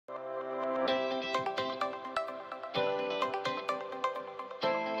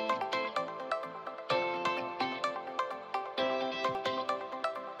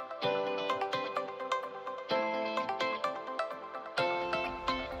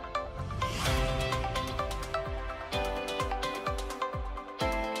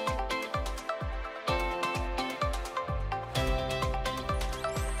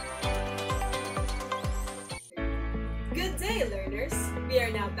learners! We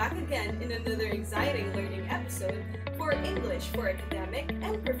are now back again in another exciting learning episode for English for academic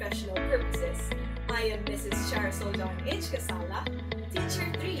and professional purposes. I am Mrs. Charasol John H. Casala,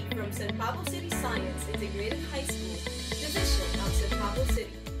 Teacher 3 from San Pablo City Science Integrated High School, Division of San Pablo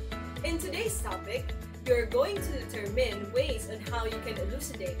City. In today's topic, you're going to determine ways on how you can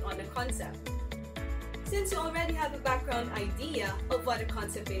elucidate on a concept. Since you already have a background idea of what a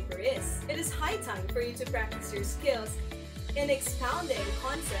concept paper is, it is high time for you to practice your skills in expounding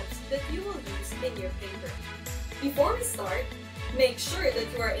concepts that you will use in your paper. Before we start, make sure that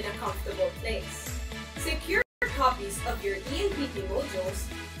you are in a comfortable place. Secure copies of your ENPP modules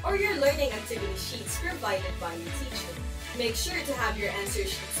or your learning activity sheets provided by your teacher. Make sure to have your answer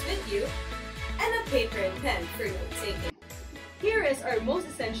sheets with you and a paper and pen for note-taking. Here is our most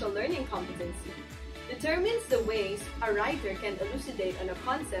essential learning competency. Determines the ways a writer can elucidate on a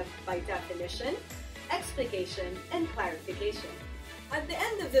concept by definition, explication, and clarification. At the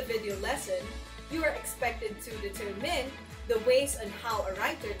end of the video lesson, you are expected to determine the ways on how a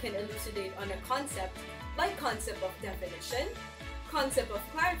writer can elucidate on a concept by concept of definition, concept of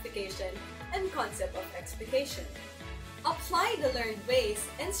clarification, and concept of explication. Apply the learned ways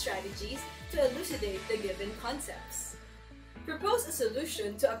and strategies to elucidate the given concepts. Propose a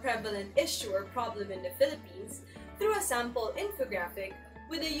solution to a prevalent issue or problem in the Philippines through a sample infographic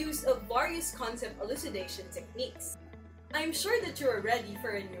with the use of various concept elucidation techniques. I'm sure that you are ready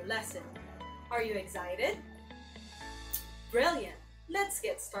for a new lesson. Are you excited? Brilliant! Let's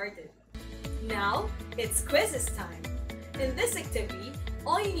get started. Now, it's quizzes time. In this activity,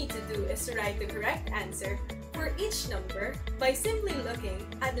 all you need to do is to write the correct answer for each number by simply looking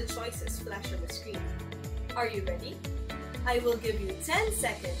at the choices flashed on the screen. Are you ready? I will give you 10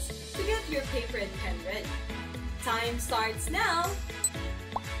 seconds to get your paper and pen ready. Time starts now!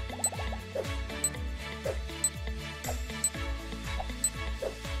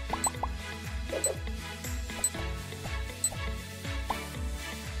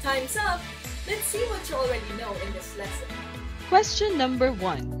 Time's up! Let's see what you already know in this lesson. Question number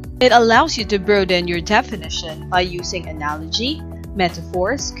 1. It allows you to broaden your definition by using analogy,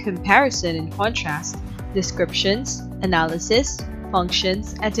 metaphors, comparison and contrast, descriptions, analysis,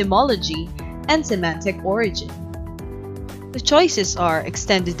 functions, etymology, and semantic origin. The choices are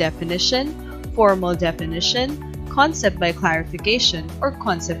extended definition, formal definition, concept by clarification, or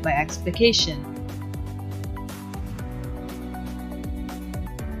concept by explication.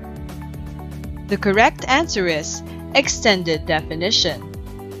 The correct answer is extended definition.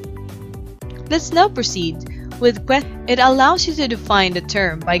 Let's now proceed with question. It allows you to define the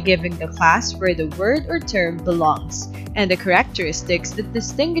term by giving the class where the word or term belongs and the characteristics that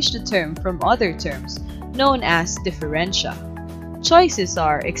distinguish the term from other terms, known as differentia. Choices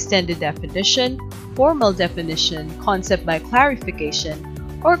are extended definition, formal definition, concept by clarification,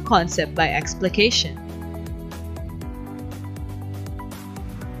 or concept by explication.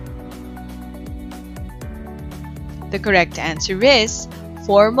 The correct answer is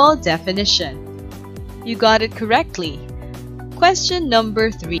formal definition. You got it correctly. Question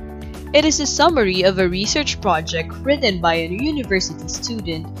number 3. It is a summary of a research project written by a university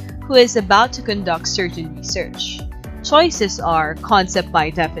student who is about to conduct certain research. Choices are concept by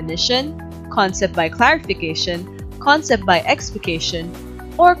definition, concept by clarification, concept by explication,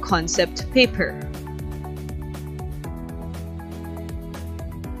 or concept paper.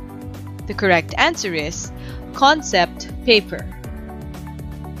 The correct answer is concept paper.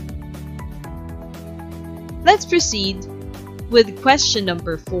 Let's proceed with question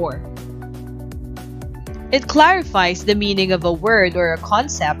number 4. It clarifies the meaning of a word or a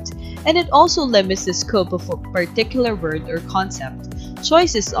concept, and it also limits the scope of a particular word or concept.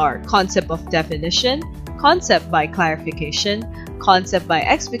 Choices are concept of definition, concept by clarification, concept by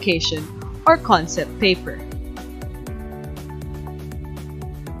explication, or concept paper.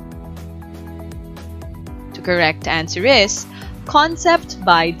 The correct answer is concept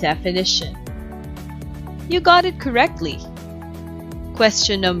by definition. You got it correctly.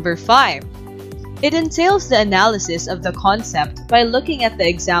 Question number 5. It entails the analysis of the concept by looking at the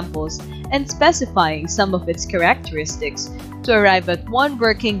examples and specifying some of its characteristics to arrive at one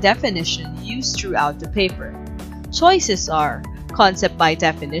working definition used throughout the paper. Choices are concept by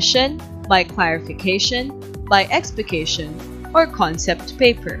definition, by clarification, by explication, or concept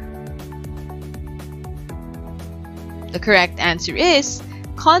paper. The correct answer is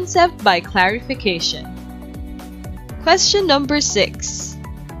concept by clarification. Question number 6.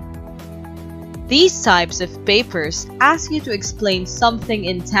 These types of papers ask you to explain something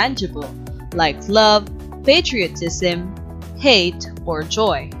intangible like love, patriotism, hate, or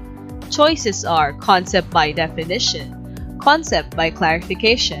joy. Choices are concept by definition, concept by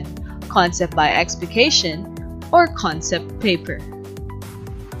clarification, concept by explication, or concept paper.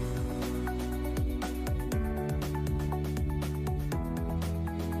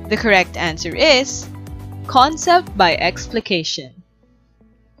 The correct answer is concept by explication.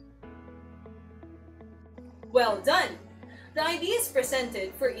 Well done! The ideas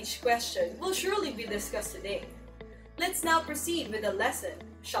presented for each question will surely be discussed today. Let's now proceed with the lesson,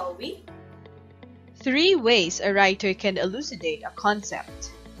 shall we? 3 ways a writer can elucidate a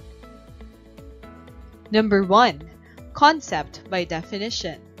concept. Number 1. Concept by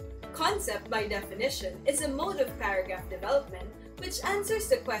definition. Concept by definition is a mode of paragraph development which answers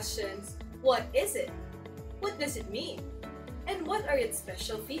the questions, what is it? What does it mean? And what are its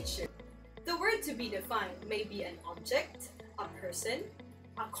special features? The word to be defined may be an object, a person,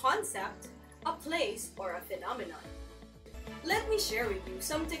 a concept, a place, or a phenomenon. Let me share with you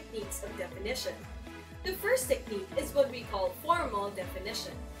some techniques of definition. The first technique is what we call formal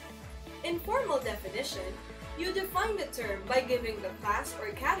definition. In formal definition, you define the term by giving the class or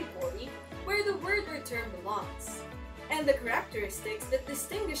category where the word or term belongs, and the characteristics that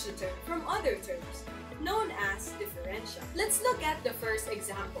distinguish the term from other terms, known as differential. Let's look at the first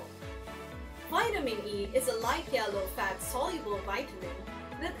example. Vitamin E is a light yellow fat-soluble vitamin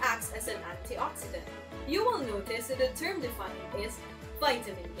that acts as an antioxidant. You will notice that the term defined is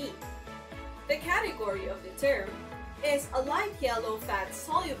vitamin E. The category of the term is a light yellow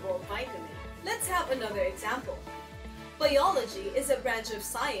fat-soluble vitamin. Let's have another example. Biology is a branch of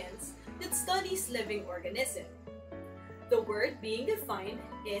science that studies living organisms. The word being defined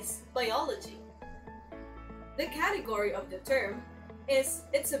is biology. The category of the term is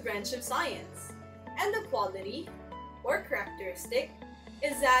it's a branch of science, and the quality or characteristic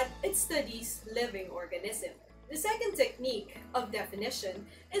is that it studies living organisms. The second technique of definition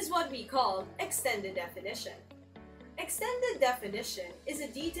is what we call extended definition. Extended definition is a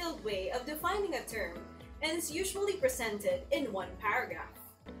detailed way of defining a term and is usually presented in one paragraph.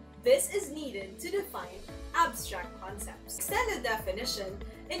 This is needed to define abstract concepts. Extended definition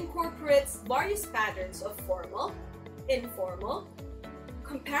incorporates various patterns of formal, informal,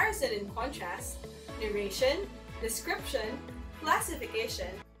 comparison and contrast, narration, description, classification,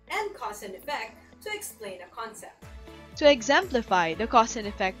 and cause and effect to explain a concept. To exemplify the cause and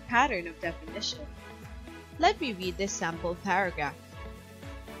effect pattern of definition, let me read this sample paragraph.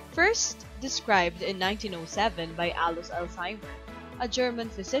 First described in 1907 by Alois Alzheimer, a German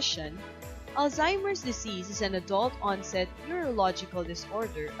physician, Alzheimer's disease is an adult-onset neurological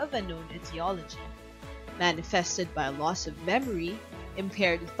disorder of unknown etiology, manifested by loss of memory,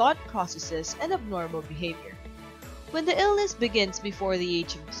 impaired thought processes, and abnormal behavior. When the illness begins before the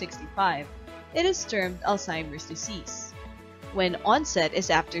age of 65, it is termed Alzheimer's disease. When onset is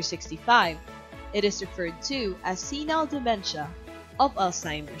after 65, it is referred to as senile dementia of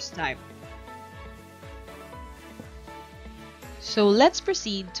Alzheimer's type. So let's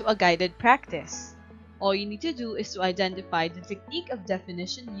proceed to a guided practice. All you need to do is to identify the technique of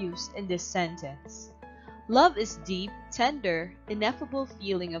definition used in this sentence. Love is deep, tender, ineffable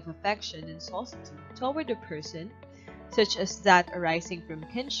feeling of affection and solicitude toward a person, such as that arising from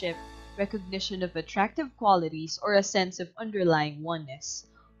kinship, recognition of attractive qualities, or a sense of underlying oneness.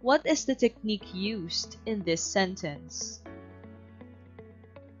 What is the technique used in this sentence?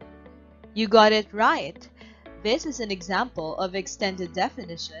 You got it right! This is an example of extended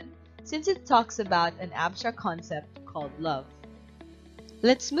definition since it talks about an abstract concept called love.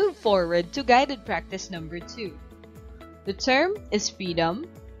 Let's move forward to guided practice number 2. The term is freedom,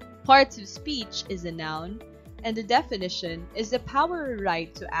 parts of speech is a noun, and the definition is the power or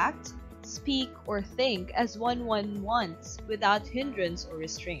right to act, speak, or think as one wants without hindrance or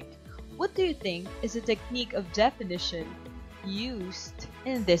restraint. What do you think is the technique of definition used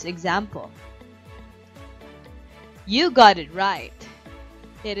in this example? You got it right!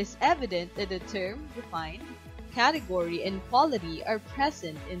 It is evident that the term defined, category, and quality are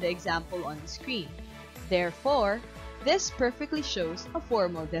present in the example on the screen. Therefore, this perfectly shows a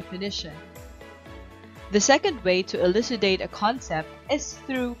formal definition. The second way to elucidate a concept is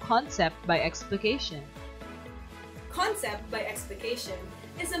through concept by explication. Concept by explication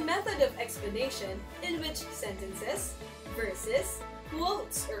is a method of explanation in which sentences, verses,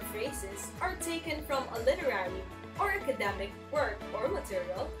 quotes, or phrases are taken from a literary or academic work or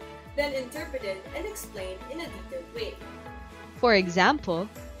material, then interpreted and explained in a detailed way. For example,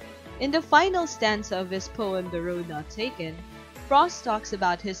 in the final stanza of his poem The Road Not Taken, Frost talks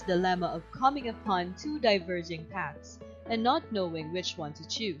about his dilemma of coming upon two diverging paths and not knowing which one to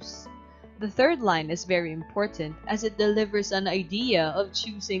choose. The third line is very important as it delivers an idea of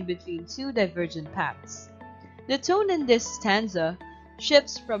choosing between two divergent paths. The tone in this stanza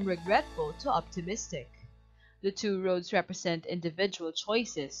shifts from regretful to optimistic. The two roads represent individual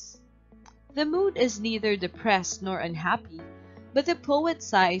choices. The mood is neither depressed nor unhappy, but the poet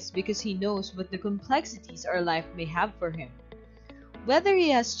sighs because he knows what the complexities our life may have for him. Whether he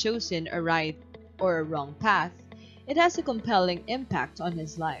has chosen a right or a wrong path, it has a compelling impact on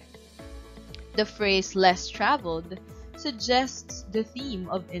his life. The phrase less traveled suggests the theme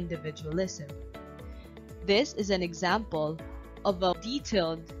of individualism. This is an example of a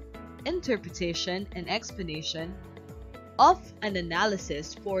detailed interpretation and explanation of an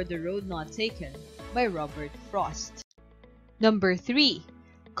analysis for The Road Not Taken by Robert Frost. Number 3.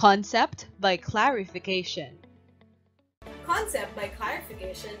 Concept by clarification. Concept by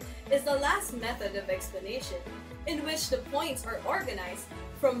clarification is the last method of explanation in which the points are organized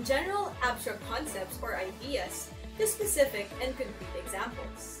from general abstract concepts or ideas to specific and concrete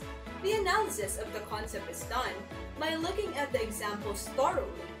examples. The analysis of the concept is done by looking at the examples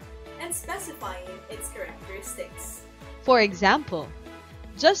thoroughly and specifying its characteristics. For example,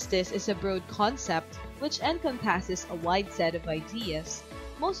 justice is a broad concept which encompasses a wide set of ideas,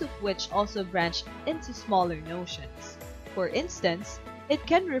 most of which also branch into smaller notions. For instance, it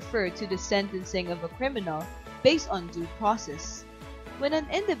can refer to the sentencing of a criminal based on due process. When an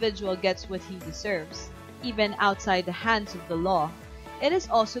individual gets what he deserves, even outside the hands of the law, it is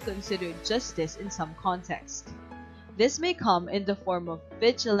also considered justice in some context. This may come in the form of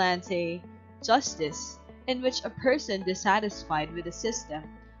vigilante justice, in which a person dissatisfied with the system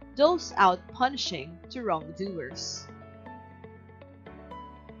doles out punishing to wrongdoers.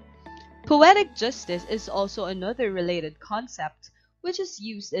 Poetic justice is also another related concept which is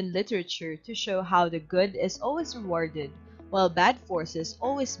used in literature to show how the good is always rewarded while bad forces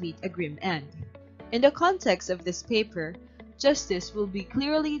always meet a grim end. In the context of this paper, justice will be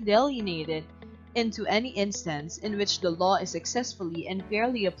clearly delineated into any instance in which the law is successfully and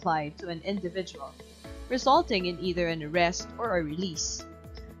fairly applied to an individual, resulting in either an arrest or a release.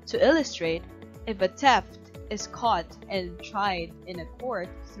 To illustrate, if a theft is caught and tried in a court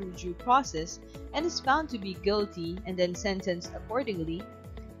through due process and is found to be guilty and then sentenced accordingly,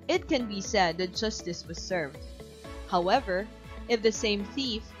 it can be said that justice was served. However, if the same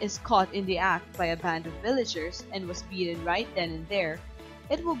thief is caught in the act by a band of villagers and was beaten right then and there,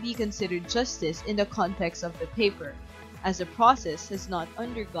 it will be considered justice in the context of the paper, as the process has not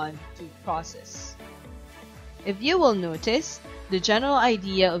undergone due process. If you will notice, the general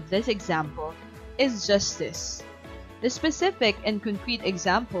idea of this example is justice. The specific and concrete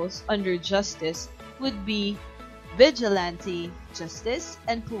examples under justice would be vigilante justice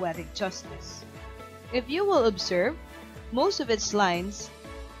and poetic justice. If you will observe, most of its lines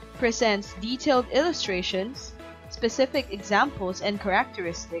presents detailed illustrations, specific examples and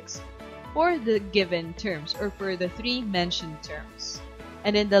characteristics for the given terms or for the three mentioned terms.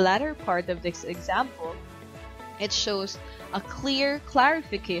 And in the latter part of this example, it shows a clear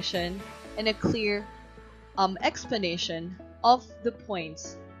clarification and a clear explanation of the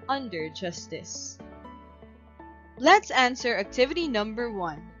points under justice. Let's answer activity number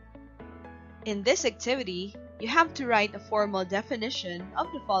 1. In this activity, you have to write a formal definition of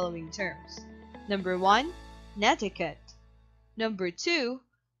the following terms. Number 1, netiquette. Number 2,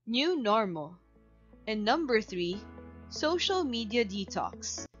 new normal. And number 3, social media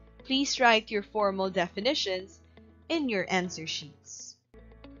detox. Please write your formal definitions in your answer sheets.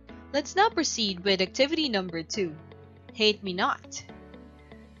 Let's now proceed with activity number 2, hate me not.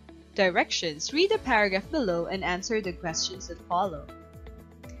 Directions: read the paragraph below and answer the questions that follow.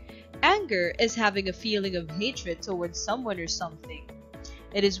 Anger is having a feeling of hatred towards someone or something.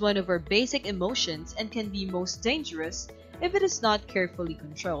 It is one of our basic emotions and can be most dangerous if it is not carefully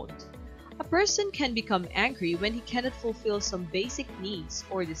controlled. A person can become angry when he cannot fulfill some basic needs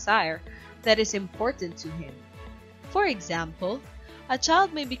or desire that is important to him. For example, a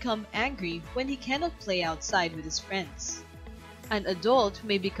child may become angry when he cannot play outside with his friends. An adult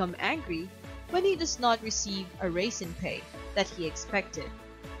may become angry when he does not receive a raise in pay that he expected.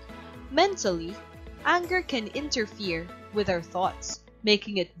 Mentally, anger can interfere with our thoughts,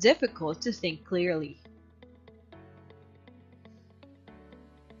 making it difficult to think clearly.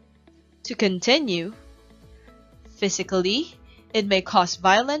 To continue, physically, it may cause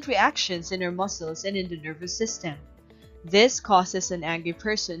violent reactions in our muscles and in the nervous system. This causes an angry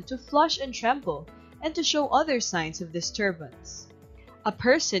person to flush and tremble and to show other signs of disturbance. A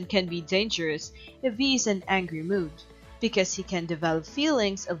person can be dangerous if he is in an angry mood, because he can develop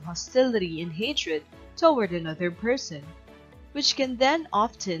feelings of hostility and hatred toward another person, which can then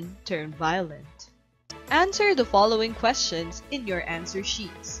often turn violent. Answer the following questions in your answer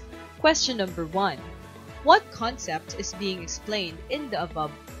sheets. Question number 1. What concept is being explained in the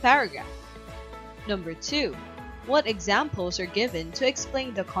above paragraph? Number 2. What examples are given to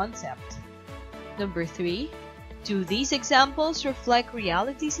explain the concept? Number 3. Do these examples reflect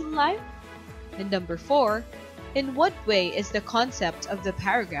realities in life? And number 4. In what way is the concept of the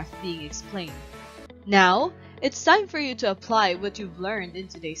paragraph being explained? Now, it's time for you to apply what you've learned in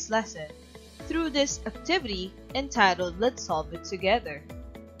today's lesson through this activity entitled Let's Solve It Together.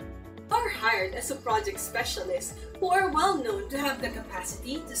 Are hired as a project specialist who are well known to have the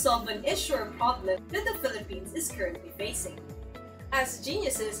capacity to solve an issue or problem that the Philippines is currently facing. As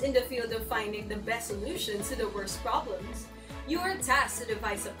geniuses in the field of finding the best solutions to the worst problems, you are tasked to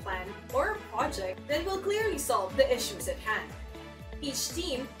devise a plan or a project that will clearly solve the issues at hand. Each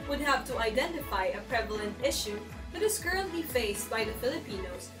team would have to identify a prevalent issue that is currently faced by the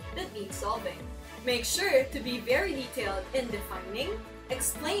Filipinos that needs solving. Make sure to be very detailed in defining,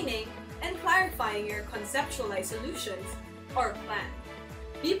 explaining, and clarifying your conceptualized solutions or plan.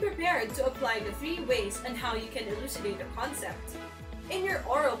 Be prepared to apply the 3 ways on how you can elucidate a concept in your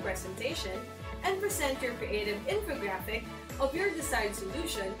oral presentation and present your creative infographic of your desired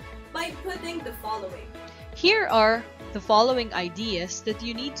solution by putting the following. Here are the following ideas that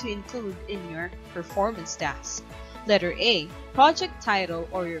you need to include in your performance task. Letter A. Project title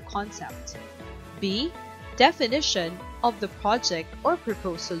or your concept. B. Definition of the project or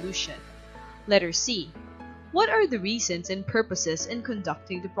proposed solution. Letter C. What are the reasons and purposes in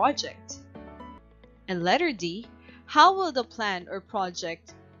conducting the project? And letter D. How will the plan or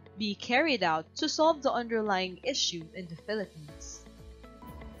project be carried out to solve the underlying issue in the Philippines?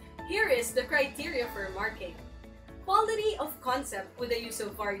 Here is the criteria for marking. Quality of concept with the use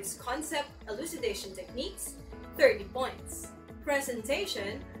of various concept elucidation techniques, 30 points.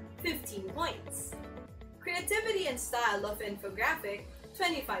 Presentation, 15 points. Creativity and style of infographic,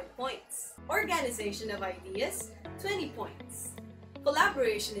 25 points. Organization of ideas, 20 points.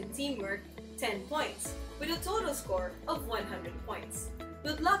 Collaboration and teamwork, 10 points, with a total score of 100 points.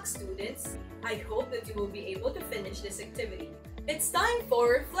 Good luck, students! I hope that you will be able to finish this activity. It's time for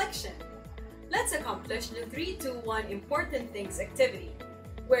reflection. Let's accomplish the 3-2-1 important things activity,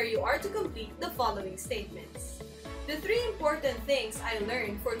 where you are to complete the following statements. The 3 important things I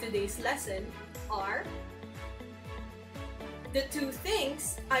learned for today's lesson are: the 2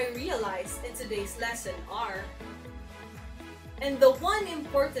 things I realized in today's lesson are, and the 1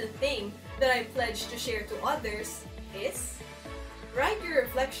 important thing that I pledged to share to others is. Write your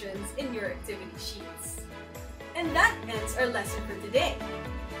reflections in your activity sheets. And that ends our lesson for today.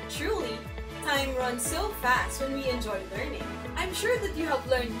 Truly, time runs so fast when we enjoy learning. I'm sure that you have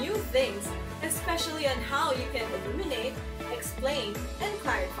learned new things, especially on how you can illuminate, explain, and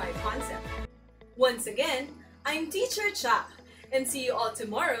clarify concepts. Once again, I'm Teacher Cha, and see you all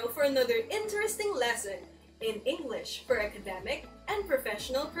tomorrow for another interesting lesson in English for academic and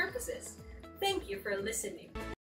professional purposes. Thank you for listening.